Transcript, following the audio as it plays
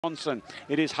Johnson.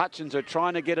 It is Hutchins who are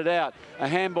trying to get it out. A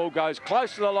handball goes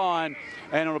close to the line,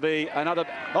 and it'll be another.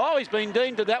 Oh, he's been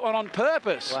deemed to that one on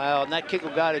purpose. Well, and that kick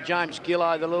will go to James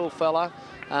Gillow, the little fella.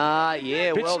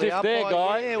 Yeah, bit well, stiff there,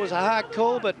 guy. Yeah, it was a hard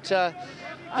call, but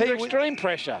under extreme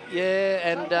pressure. Yeah,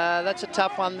 and that's a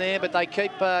tough one there, but they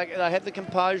keep, they have the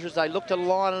composure as they look to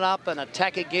line it up and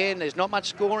attack again. There's not much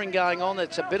scoring going on.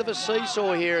 It's a bit of a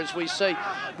seesaw here as we see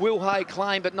Will Hay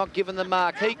claim but not given the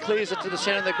mark. He clears it to the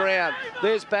centre of the ground.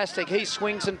 There's Bastic. He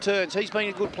swings and turns. He's been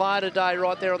a good player today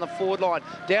right there on the forward line.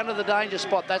 Down to the danger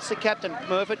spot. That's the captain,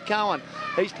 Murphy Cohen.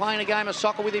 He's playing a game of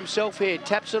soccer with himself here.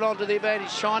 Taps it onto the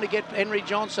advantage, trying to get Henry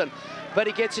Johnson. But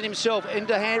he gets it himself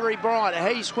into Harry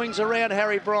Bryant. He swings around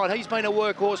Harry Bryant. He's been a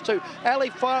workhorse too. Ollie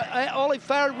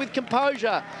Farrad with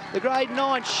composure. The grade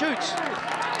 9 shoots.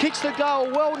 Kicks the goal,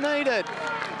 well needed.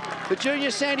 The junior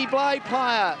Sandy Blade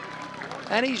player.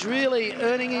 And he's really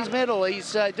earning his medal.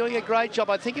 He's doing a great job.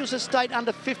 I think he was a state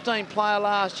under-15 player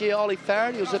last year, Ollie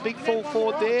Farrad. He was a big full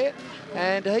forward there.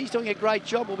 And he's doing a great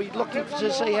job. We'll be looking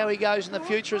to see how he goes in the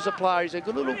future as a player. He's a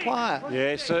good little player.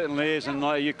 Yeah, certainly is. And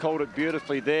you called it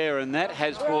beautifully there. And that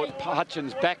has brought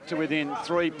Hutchins back to within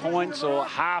 3 points or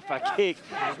half a kick.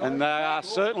 And they are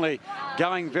certainly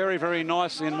going very, very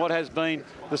nicely in what has been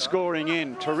the scoring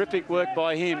in. Terrific work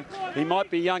by him. He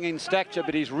might be young in stature,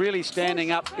 but he's really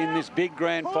standing up in this big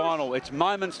grand final. It's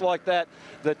moments like that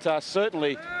that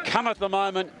certainly cometh the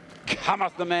moment,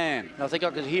 cometh the man. I think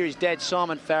I could hear his dad,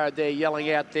 Simon Farrad, there yelling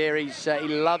out there. He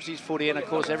loves his footy, and of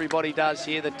course everybody does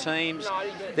here. The teams,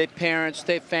 their parents,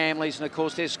 their families, and of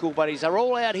course their school buddies are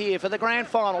all out here for the grand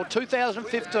final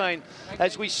 2015.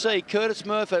 As we see Curtis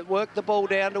Murphy work the ball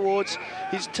down towards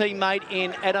his teammate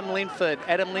in Adam Linford.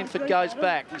 Adam Linford goes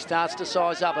back. He starts to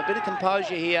size up. A bit of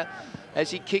composure here as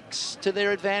he kicks to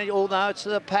their advantage. Oh no, it's to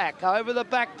the pack. Over the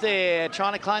back there,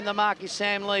 trying to claim the mark is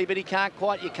Sam Lee, but he can't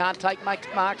quite. You can't take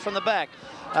marks from the back.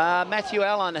 Matthew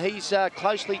Allen, he's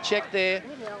closely checked there.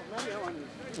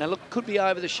 Now look, could be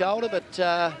over the shoulder, but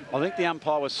I think the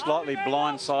umpire was slightly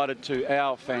blindsided to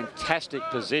our fantastic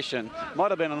position.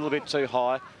 Might have been a little bit too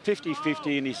high,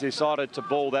 50-50, and he's decided to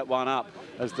ball that one up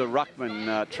as the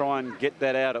ruckman try and get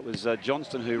that out. It was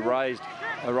Johnston who raised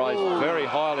very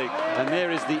highly, and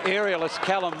there is the aerialist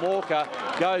Callum Walker,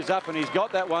 goes up and he's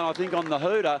got that one, I think, on the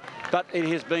hooter, but it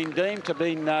has been deemed to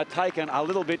be taken a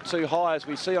little bit too high, as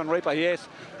we see on replay. Yes,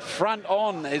 front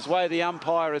on is where the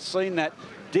umpire has seen that.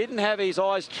 Didn't have his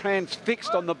eyes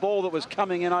transfixed on the ball that was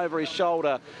coming in over his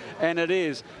shoulder, and it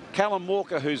is Callum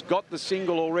Walker, who's got the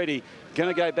single already, going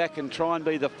to go back and try and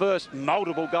be the first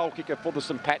multiple goal kicker for the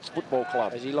St Pat's Football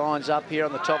Club. As he lines up here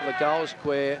on the top of the goal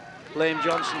square, Liam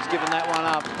Johnson's given that one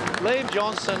up. Liam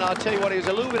Johnson, I tell you what, he was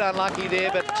a little bit unlucky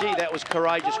there, but gee, that was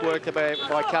courageous work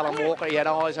by Callum Walker. He had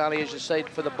eyes only, as you see,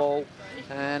 for the ball,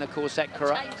 and of course that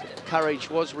courage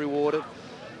was rewarded.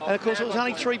 And of course it was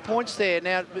only 3 points there.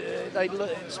 Now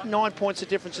it's 9 points of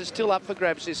difference. It's still up for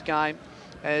grabs this game,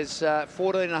 as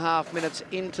 14 and a half minutes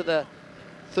into the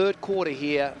third quarter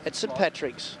here at St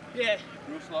Patrick's. Yeah,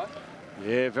 real slow.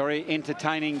 Yeah, very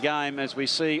entertaining game as we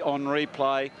see on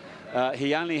replay.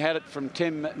 He only had it from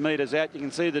 10 metres out. You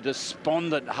can see the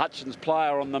despondent Hutchins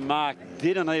player on the mark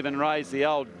didn't even raise the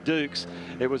old Dukes.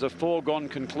 It was a foregone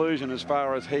conclusion as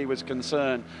far as he was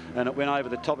concerned, and it went over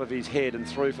the top of his head and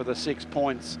through for the 6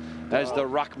 points. As the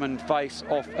ruckman face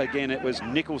off again, it was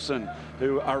Nicholson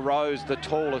who arose the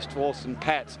tallest for St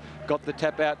Pat's. Got the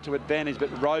tap out to advantage,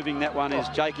 but roving that one is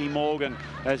Jakey Morgan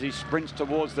as he sprints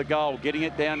towards the goal, getting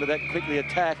it down to that quickly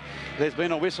attack. There's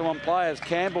been a whistle on players.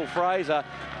 Campbell Fraser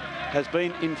has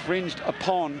been infringed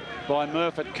upon by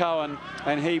Murphy Cohen,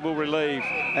 and he will relieve.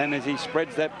 And as he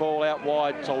spreads that ball out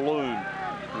wide to Loon.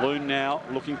 Loon now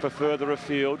looking for further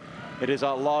afield. It is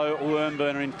a low worm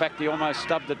burner. In fact, he almost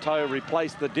stubbed the toe,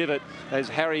 replaced the divot as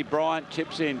Harry Bryant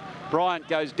chips in. Bryant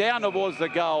goes down towards the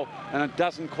goal, and it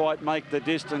doesn't quite make the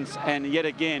distance. And yet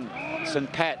again, St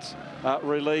Pat's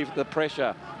relieve the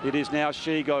pressure. It is now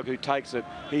Shegog who takes it.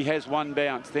 He has one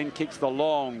bounce, then kicks the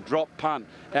long drop punt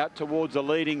out towards the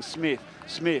leading Smith.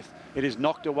 It is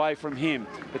knocked away from him,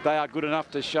 but they are good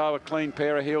enough to show a clean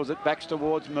pair of heels. It backs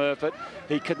towards Murphy.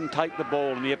 He couldn't take the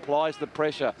ball, and he applies the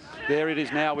pressure. There it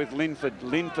is now with Linford.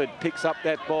 Linford picks up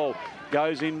that ball,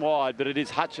 goes in wide, but it is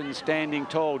Hutchins standing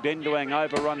tall. Denduang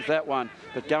overruns that one,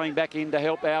 but going back in to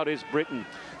help out is Britton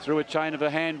through a chain of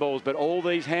handballs, but all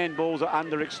these handballs are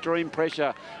under extreme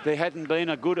pressure. There hadn't been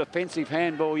a good offensive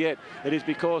handball yet. It is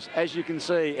because, as you can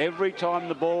see, every time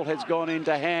the ball has gone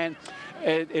into hand,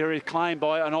 it is claimed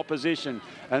by an opposition.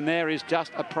 And there is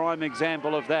just a prime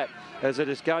example of that, as it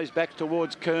just goes back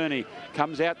towards Kearney,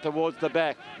 comes out towards the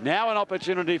back. Now an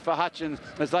opportunity for Hutchins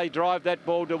as they drive that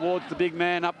ball towards the big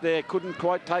man up there. Couldn't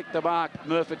quite take the mark,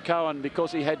 Murphy Cohen,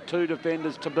 because he had 2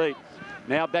 defenders to beat.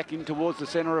 Now back in towards the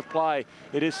centre of play.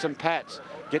 It is St Pat's.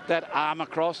 Get that arm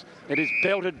across. It is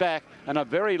belted back, and a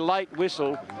very late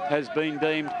whistle has been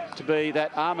deemed to be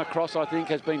that arm across, I think,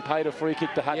 has been paid a free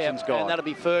kick to Hutchins' guy. And that'll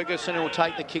be Ferguson who will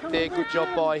take the kick there. Good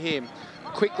job by him.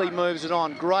 Quickly moves it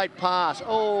on. Great pass.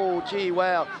 Oh, gee,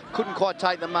 wow. Couldn't quite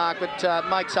take the mark, but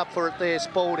makes up for it there,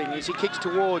 Spalding, as he kicks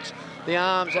towards the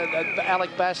arms of Alec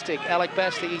Bastick. Alec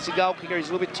Bastick, he's a goal kicker. He's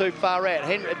a little bit too far out.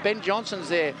 Ben Johnson's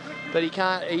there, but he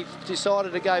can't. He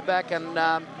decided to go back and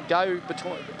go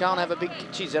and have a big.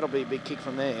 Geez, that'll be a big kick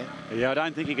from there. Yeah, I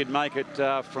don't think he could make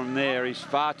it from there. He's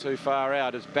far too far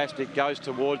out as Bastick goes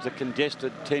towards the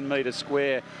congested 10-metre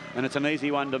square, and it's an easy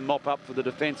one to mop up for the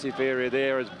defensive area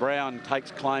there as Brown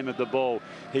takes claim of the ball.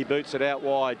 He boots it out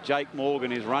wide. Jake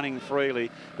Morgan is running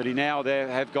freely, but he now there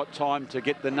have got time to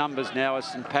get the numbers now as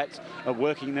St Pat's are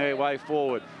working their way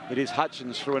forward. It is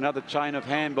Hutchins through another chain of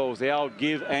handballs, the old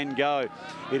give and go.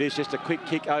 It is just a quick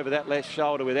kick over that left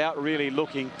shoulder without really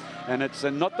looking, and it's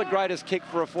not the greatest kick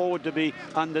for a forward to be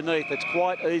underneath. It's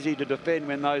quite easy to defend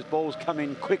when those balls come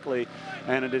in quickly,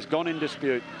 and it has gone in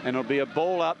dispute, and it'll be a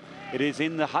ball up. It is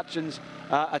in the Hutchins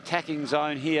attacking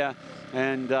zone here,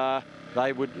 and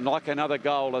they would like another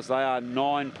goal as they are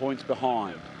 9 points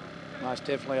behind. Most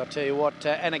definitely, I'll tell you what.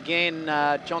 And again,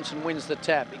 Johnson wins the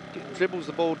tap. He dribbles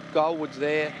the ball goalwards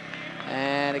there,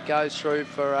 and it goes through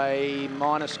for a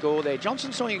minor score there.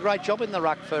 Johnson's doing a great job in the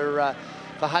ruck for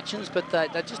Hutchins, but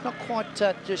they're just not quite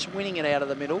just winning it out of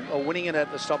the middle, or winning it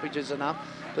at the stoppages enough.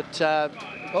 But,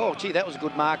 oh, gee, that was a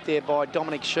good mark there by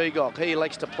Dominic Sheegock. He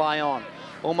elects to play on.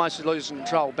 Almost losing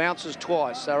control. Bounces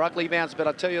twice. So ugly bounce, but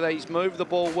I tell you that he's moved the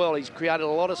ball well. He's created a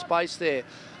lot of space there.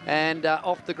 And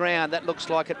off the ground, that looks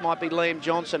like it might be Liam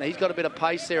Johnson. He's got a bit of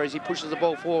pace there as he pushes the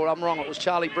ball forward. I'm wrong, it was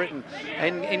Charlie Britton.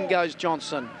 And in goes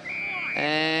Johnson.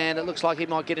 And it looks like he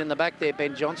might get in the back there.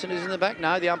 Ben Johnson is in the back.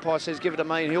 No, the umpire says give it to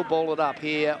me, and he'll ball it up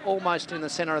here, almost in the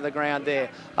centre of the ground there.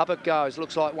 Up it goes.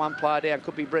 Looks like one player down.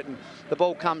 Could be Britton. The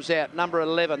ball comes out. Number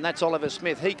 11, that's Oliver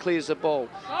Smith. He clears the ball.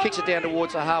 Kicks it down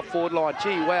towards the half-forward line.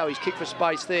 Gee, wow, he's kicked for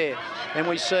space there. And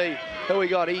we see who we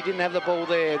got. He didn't have the ball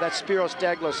there. That's Spiros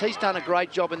Douglas. He's done a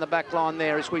great job in the back line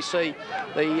there, as we see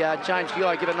the James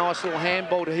Gillow give a nice little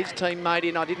handball to his teammate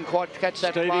in. I didn't quite catch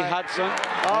that Stevie play. Hudson.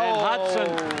 Oh. And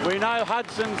Hudson, we know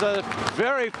Hudson's a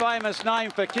very famous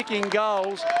name for kicking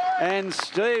goals, and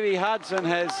Stevie Hudson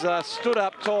has stood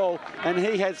up tall, and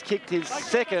he has kicked his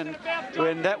second,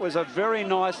 when that was a very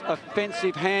nice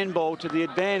offensive handball to the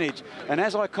advantage. And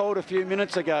as I called a few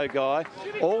minutes ago, Guy,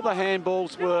 all the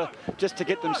handballs were just to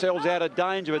get themselves out of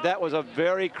danger, but that was a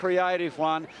very creative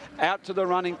one out to the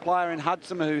running player in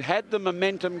Hudson, who had the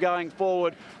momentum going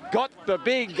forward, got the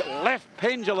big left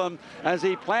pendulum as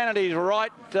he planted his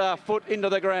right foot into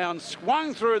the ground,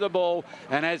 swung through the ball,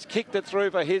 and has kicked it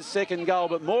through for his second goal.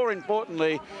 But more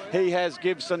importantly, he has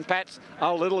given St Pat's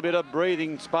a little bit of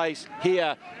breathing space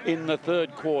here in the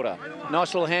third quarter.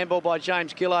 Nice little handball by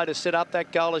James Gillow to set up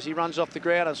that goal as he runs off the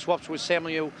ground and swaps with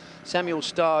Samuel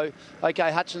Stowe.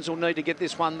 Okay, Hutchins will need to get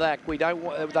this one back. They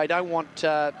don't want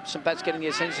St Pat's getting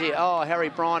their sense here. Oh, Harry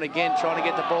Bryan again trying to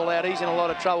get the ball out. He's in a lot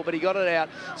of trouble, but he got it out.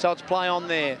 So it's play on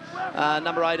there.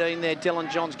 Number 18 there,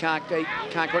 Dylan Johns can't get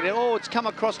it. Oh, it's come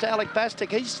across to Alec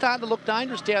Bastick. He's starting to look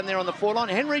dangerous down there on the forward line.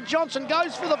 Henry Johnson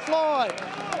goes for the fly.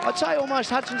 I'd say almost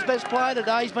Hutchins' best player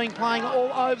today. He's been playing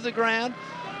all over the ground.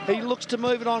 He looks to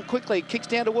move it on quickly. Kicks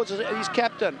down towards his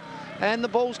captain. And the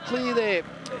ball's clear there.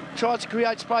 Tries to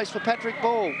create space for Patrick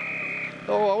Ball.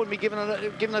 Oh, I wouldn't be giving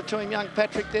it to him, young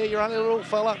Patrick there. You're only a little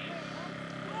fella.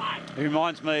 It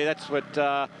reminds me, that's what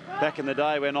back in the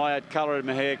day when I had colour in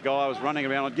my hair, Guy, I was running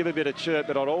around, I'd give a bit of chirp,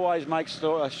 but I'd always make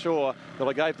sure that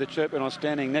I gave the chirp when I was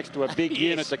standing next to a big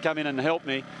unit to come in and help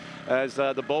me as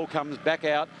the ball comes back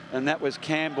out, and that was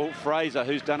Campbell Fraser,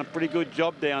 who's done a pretty good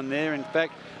job down there. In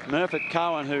fact, Murphy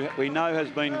Cohen, who we know has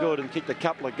been good and kicked a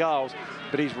couple of goals,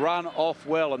 but he's run off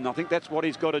well, and I think that's what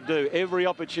he's got to do. Every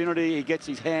opportunity he gets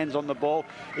his hands on the ball,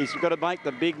 he's got to make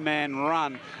the big man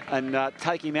run and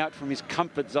take him out from his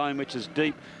comfort zone, which is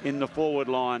deep in the forward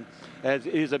line. As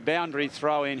it is a boundary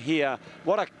throw in here.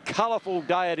 What a colourful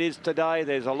day it is today.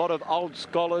 There's a lot of old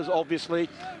scholars, obviously,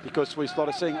 because we're sort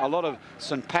of seeing a lot of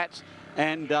St Pat's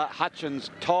and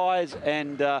Hutchins ties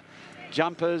and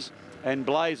jumpers and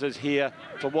blazers here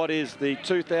for what is the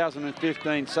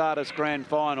 2015 Sardis Grand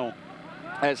Final.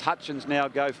 as Hutchins now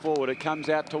go forward. It comes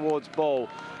out towards Ball,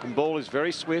 and Ball is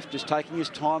very swift, just taking his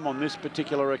time on this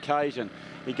particular occasion.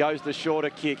 He goes the shorter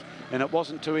kick, and it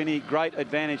wasn't to any great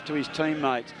advantage to his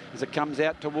teammates as it comes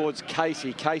out towards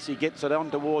Casey. Casey gets it on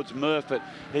towards Murfitt.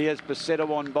 He has Basetto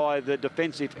on by the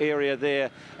defensive area there,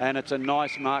 and it's a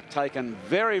nice mark taken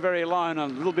very, very low and a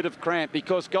little bit of cramp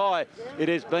because, Guy, it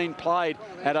has been played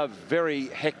at a very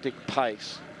hectic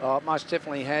pace. Oh, it most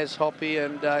definitely has, Hoppy,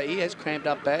 and he has cramped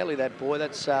up badly, that boy.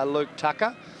 That's Luke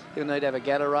Tucker. He'll need to have a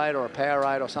Gatorade or a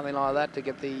Powerade or something like that to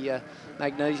get the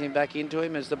magnesium back into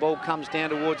him as the ball comes down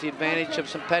towards the advantage of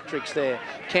St Patrick's there.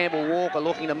 Campbell Walker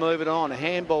looking to move it on. A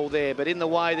handball there, but in the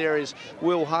way there is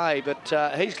Will Hay,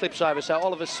 but he slips over, so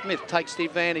Oliver Smith takes the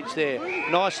advantage there.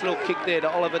 Nice little kick there to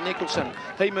Oliver Nicholson.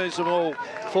 He moves them all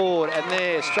forward, and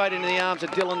there, straight into the arms of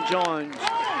Dylan Jones.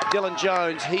 Dylan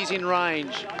Jones, he's in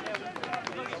range.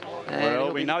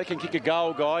 Well, we know he can kick a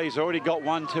goal, Guy. He's already got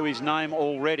one to his name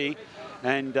already.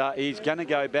 And he's going to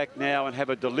go back now and have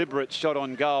a deliberate shot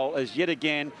on goal as yet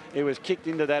again it was kicked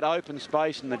into that open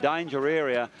space in the danger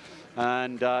area.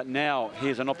 And now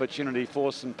here's an opportunity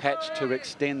for St Pat's to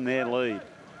extend their lead.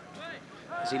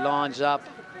 As he lines up,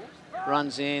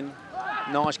 runs in,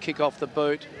 nice kick off the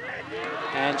boot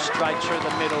and straight through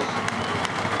the middle.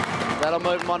 That'll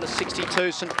move him on to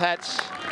 62 St Pat's.